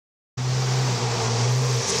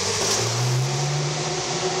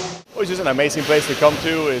It's just an amazing place to come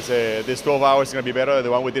to. This 12 hours is going to be better than the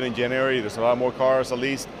one we did in January. There's a lot more cars at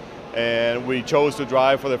least. And we chose to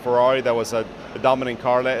drive for the Ferrari that was a dominant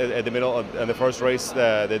car at the middle of the first race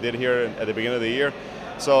they did here at the beginning of the year.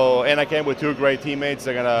 So, and I came with two great teammates.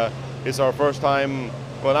 It's our first time,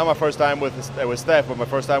 well, not my first time with Steph, but my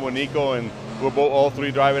first time with Nico, and we're all three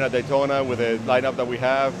driving at Daytona with the lineup that we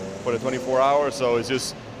have for the 24 hours. So it's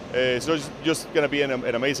just going to be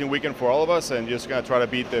an amazing weekend for all of us, and just going to try to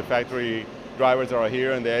beat the factory drivers that are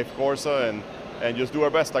here in the AF Corse and just do our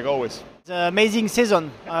best like always. It's an amazing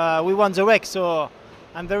season. We won the WEC, so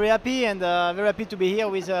I'm very happy, and very happy to be here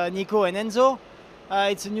with Nico and Enzo.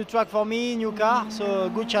 It's a new track for me, new car, so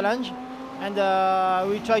good challenge, and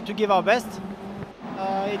we try to give our best.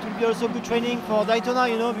 It will be also good training for Daytona,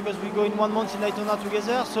 you know, because we go in 1 month in Daytona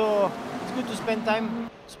together, so it's good to spend time,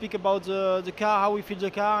 speak about the car, how we feel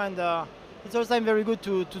the car, and it's all the time very good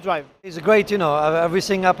to drive. It's great, you know,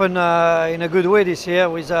 everything happened in a good way this year.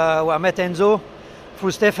 I met Enzo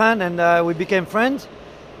through Stephane, and we became friends.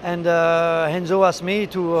 And Enzo asked me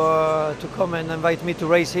to come and invite me to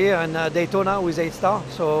race here in Daytona with 8 Star.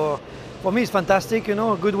 So for me it's fantastic, you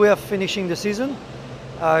know, a good way of finishing the season.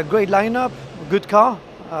 Great lineup, good car,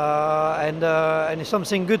 and it's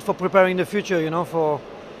something good for preparing the future, you know.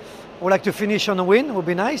 I would like to finish on a win, would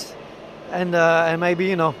be nice, and maybe,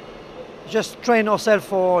 you know, just train ourselves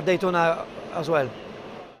for Daytona as well.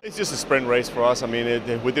 It's just a sprint race for us. I mean,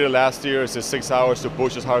 we did it last year. It's just 6 hours to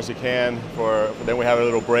push as hard as you can. Then we have a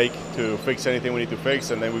little break to fix anything we need to fix,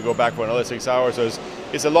 and then we go back for another 6 hours. So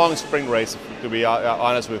it's a long sprint race, to be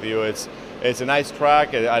honest with you. It's a nice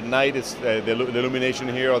track. At night, the illumination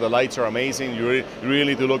here, or the lights are amazing. You really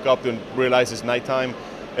need to look up to realize it's nighttime.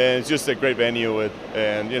 And it's just a great venue,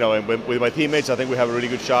 and you know, and with my teammates, I think we have a really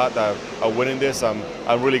good shot at winning this. I'm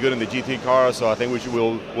really good in the GT car, so I think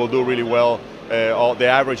we'll do really well. The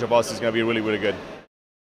average of us is going to be really, really good.